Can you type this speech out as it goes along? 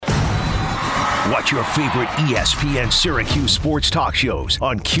Watch your favorite ESPN Syracuse sports talk shows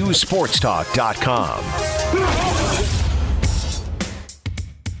on QSportsTalk.com.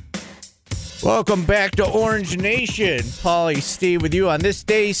 Welcome back to Orange Nation. Paulie, Steve with you. On this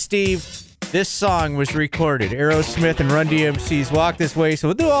day, Steve, this song was recorded. Aerosmith and Run DMC's Walk This Way, so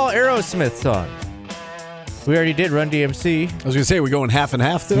we'll do all Aerosmith songs. We already did Run DMC. I was going to say, are we going half and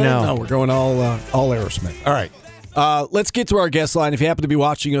half today? No, we're going all Aerosmith. All right. Let's get to our guest line. If you happen to be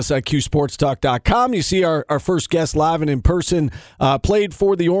watching us at QSportsTalk.com, you see our first guest live and in person. Played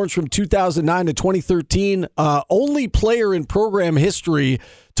for the Orange from 2009 to 2013. Only player in program history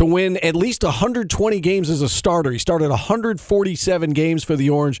to win at least 120 games as a starter. He started 147 games for the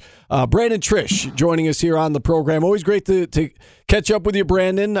Orange. Brandon Triche joining us here on the program. Always great to catch up with you,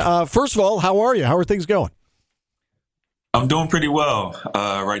 Brandon. First of all, how are you? How are things going? I'm doing pretty well.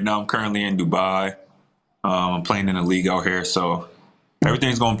 Right now I'm currently in Dubai. I'm playing in a league out here, so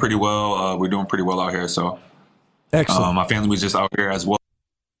everything's going pretty well. We're doing pretty well out here. So excellent. My family was just out here as well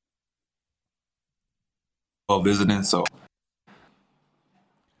visiting. So.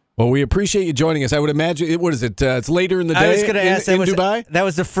 Well, we appreciate you joining us. I would imagine, what is it? It's later in the day. I was going to ask, in Dubai? That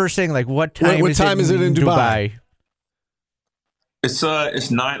was the first thing. Like, what time is it in Dubai? It's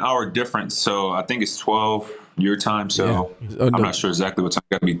 9-hour difference, so I think it's 12 your time. So I'm not sure exactly what time.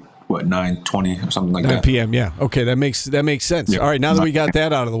 Got to be 9:20 or something like 9 that. 9 p.m. Yeah. Okay, that makes sense. Yeah. All right, now that we got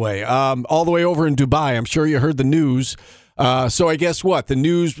that out of the way, all the way over in Dubai, I'm sure you heard the news. So I guess what? The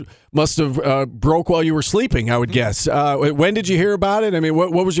news must have broke while you were sleeping, I would guess. When did you hear about it? I mean,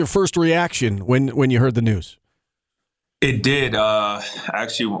 what was your first reaction when you heard the news? It did.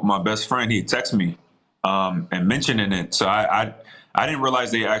 Actually, my best friend, he texted me and mentioning it. So I didn't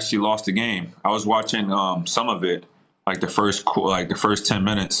realize they actually lost the game. I was watching some of it, like the first 10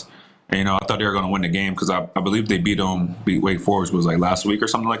 minutes. And, I thought they were going to win the game because I believe they beat Wake Forest was like last week or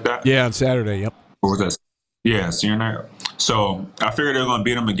something like that. Yeah, on Saturday. Yep. Or was that? Yeah, senior night. So I figured they were going to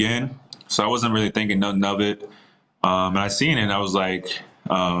beat them again. So I wasn't really thinking nothing of it. And I seen it, and I was like,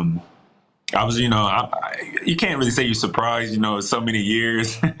 you can't really say you're surprised. It's so many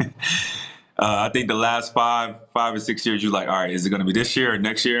years. I think the last 5 or 6 years, you're like, all right, is it going to be this year or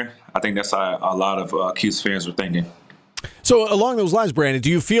next year? I think that's how a lot of Cuse fans were thinking. So along those lines, Brandon, do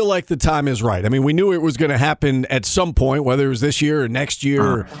you feel like the time is right? I mean, we knew it was going to happen at some point, whether it was this year or next year,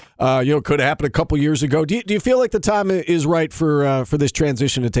 or, could have happened a couple years ago. Do you feel like the time is right for this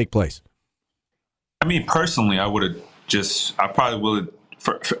transition to take place? I mean, personally, I probably would,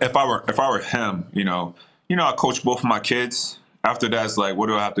 if I were him, I coach both of my kids. After that's like, what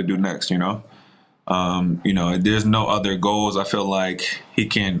do I have to do next? There's no other goals I feel like he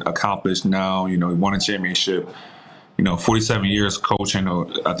can accomplish now. He won a championship. 47 years coaching.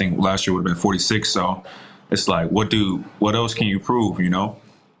 I think last year would have been 46. So it's like, what else can you prove?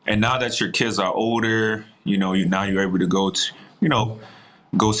 And now that your kids are older, now you're able to go to,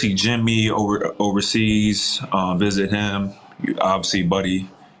 go see Jimmy overseas, visit him. Obviously, Buddy,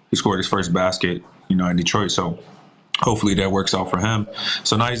 he scored his first basket, in Detroit. So hopefully that works out for him.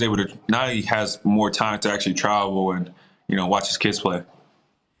 So now he has more time to actually travel and, watch his kids play.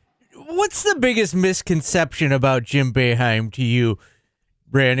 What's the biggest misconception about Jim Boeheim to you,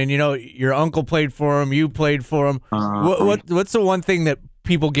 Brandon? Your uncle played for him, you played for him. What's the one thing that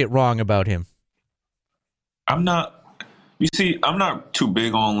people get wrong about him? I'm not too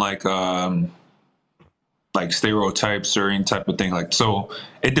big on like stereotypes or any type of thing. So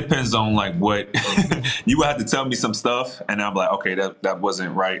it depends on what you would have to tell me some stuff, and I'm like, okay, that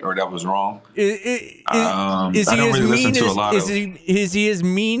wasn't right or that was wrong. Is he as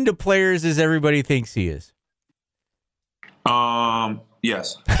mean to players as everybody thinks he is?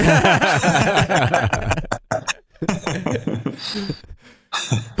 Yes.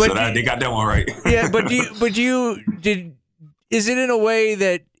 They got that one right. Yeah, but is it in a way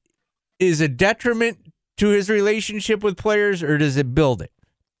that is a detriment to his relationship with players, or does it build it?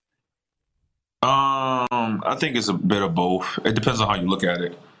 I think it's a bit of both. It depends on how you look at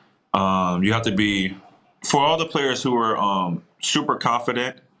it. You have to be, for all the players who were super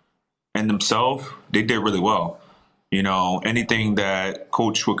confident in themselves, they did really well. Anything that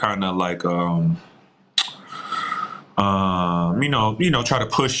coach would kind of try to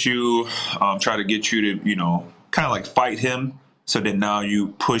push you, try to get you to, kind of fight him. So then now you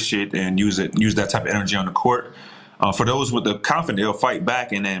push it and use that type of energy on the court. For those with the confidence, they'll fight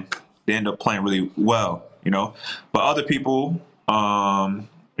back and then they end up playing really well, But other people,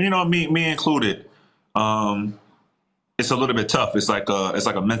 me included, it's a little bit tough. It's like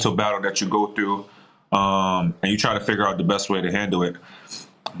a mental battle that you go through, and you try to figure out the best way to handle it.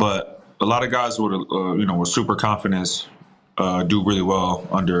 But a lot of guys with super confidence do really well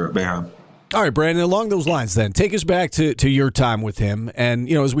under Boeheim. All right, Brandon, along those lines then, take us back to your time with him. And,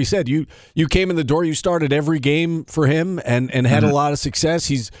 as we said, you came in the door, you started every game for him and had a lot of success.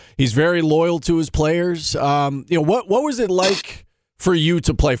 He's very loyal to his players. What was it like for you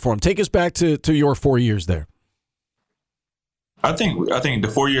to play for him? Take us back to your 4 years there. I think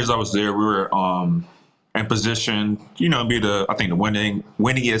the 4 years I was there, we were in position, be the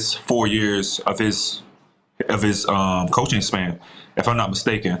winningest 4 years of his coaching span, if I'm not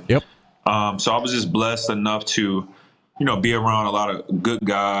mistaken. Yep. So I was just blessed enough to, be around a lot of good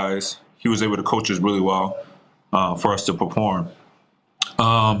guys. He was able to coach us really well for us to perform.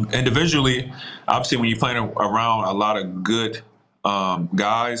 Individually, obviously, when you're playing around a lot of good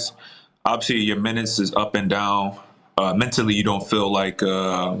guys, obviously your minutes is up and down. Mentally, you don't feel like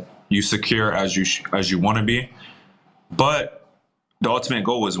you secure as you want to be, but the ultimate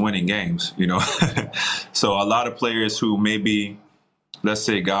goal is winning games. So a lot of players who maybe, let's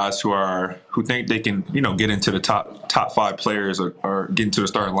say, guys who think they can get into the top 5 players or get into the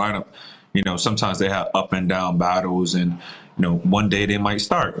starting lineup, sometimes they have up and down battles, and one day they might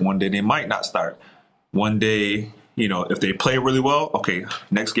start, one day they might not start, one day. If they play really well, okay,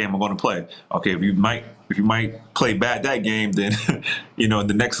 next game I'm going to play. Okay, if you might play bad that game, then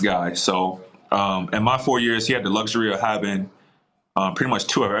the next guy. So in my 4 years, he had the luxury of having pretty much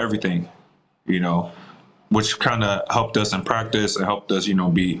 2 of everything, which kind of helped us in practice and helped us,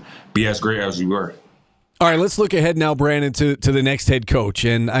 be as great as we were. All right, let's look ahead now, Brandon, to the next head coach.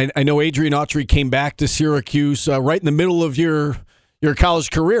 And I know Adrian Autry came back to Syracuse right in the middle of your college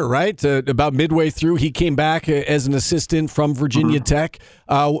career, right? About midway through, he came back as an assistant from Virginia Tech.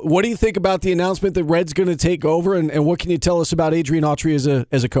 What do you think about the announcement that Red's going to take over, and what can you tell us about Adrian Autry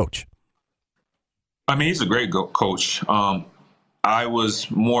as a coach? I mean, he's a great coach. I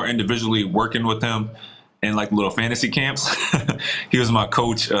was more individually working with him in like little fantasy camps. He was my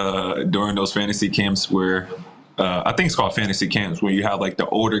coach during those fantasy camps where I think it's called fantasy camps, where you have like the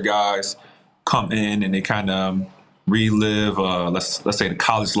older guys come in and they kind of relive, let's say, the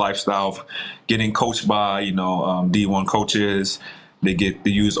college lifestyle of getting coached by D1 coaches. They get to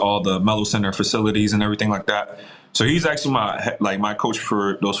use all the Mello Center facilities and everything like that. So he's actually my coach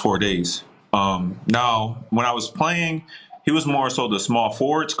for those 4 days. Now, when I was playing, he was more so the small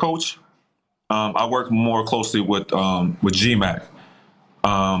forwards coach. I worked more closely with GMAC.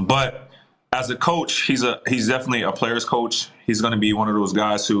 But as a coach, he's definitely a player's coach. He's going to be one of those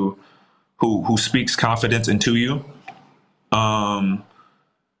guys who speaks confidence into you. And,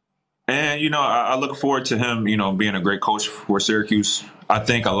 I look forward to him, being a great coach for Syracuse. I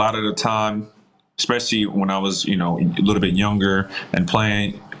think a lot of the time, especially when I was, a little bit younger and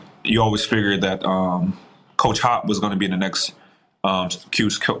playing, you always figured that Coach Hop was going to be the next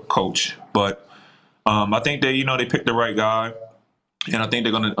Cuse coach. But I think they picked the right guy, and I think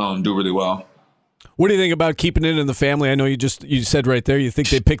they're going to do really well. What do you think about keeping it in the family? I know you said right there you think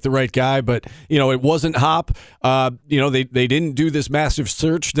they picked the right guy, but it wasn't Hop. They didn't do this massive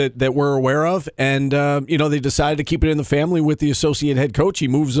search that we're aware of, and they decided to keep it in the family with the associate head coach. He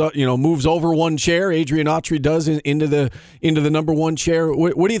moves over one chair. Adrian Autry does into the number 1 chair.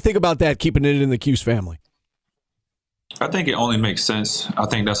 What do you think about that? Keeping it in the Cuse family? I think it only makes sense. I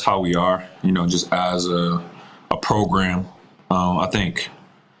think that's how we are. Just as a program. I think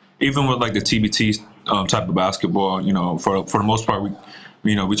even with like the TBT type of basketball, for the most part,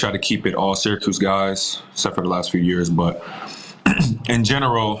 we try to keep it all Syracuse guys, except for the last few years. But in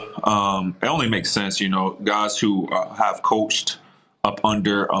general, it only makes sense, guys who have coached up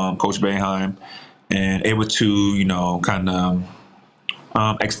under Coach Boeheim and able to, kind of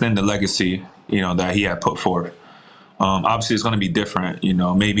extend the legacy, that he had put forth. Obviously, it's going to be different.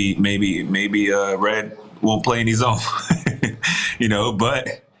 Maybe Red won't play in his zone,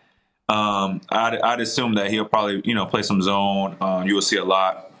 but. I'd assume that he'll probably, play some zone. You will see a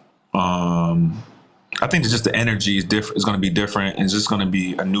lot. I think just the energy is different. It's going to be different. It's just going to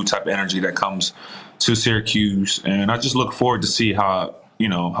be a new type of energy that comes to Syracuse, and I just look forward to see how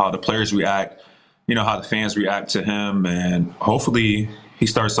the players react, how the fans react to him, and hopefully he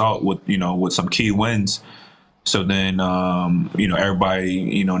starts out with some key wins. So then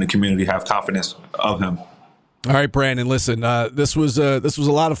everybody in the community have confidence of him. All right, Brandon, listen, this was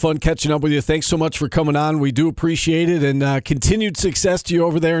a lot of fun catching up with you. Thanks so much for coming on. We do appreciate it, and continued success to you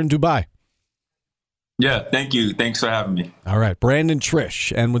over there in Dubai. Yeah, thank you. Thanks for having me. All right, Brandon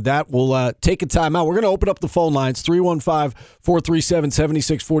Triche. And with that, we'll take a timeout. We're going to open up the phone lines,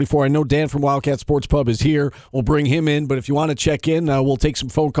 315-437-7644. I know Dan from Wildcat Sports Pub is here. We'll bring him in, but if you want to check in, we'll take some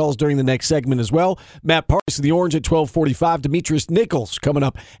phone calls during the next segment as well. Matt Parks of the Orange at 12:45. Demetrius Nichols coming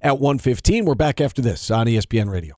up at 1:15. We're back after this on ESPN Radio.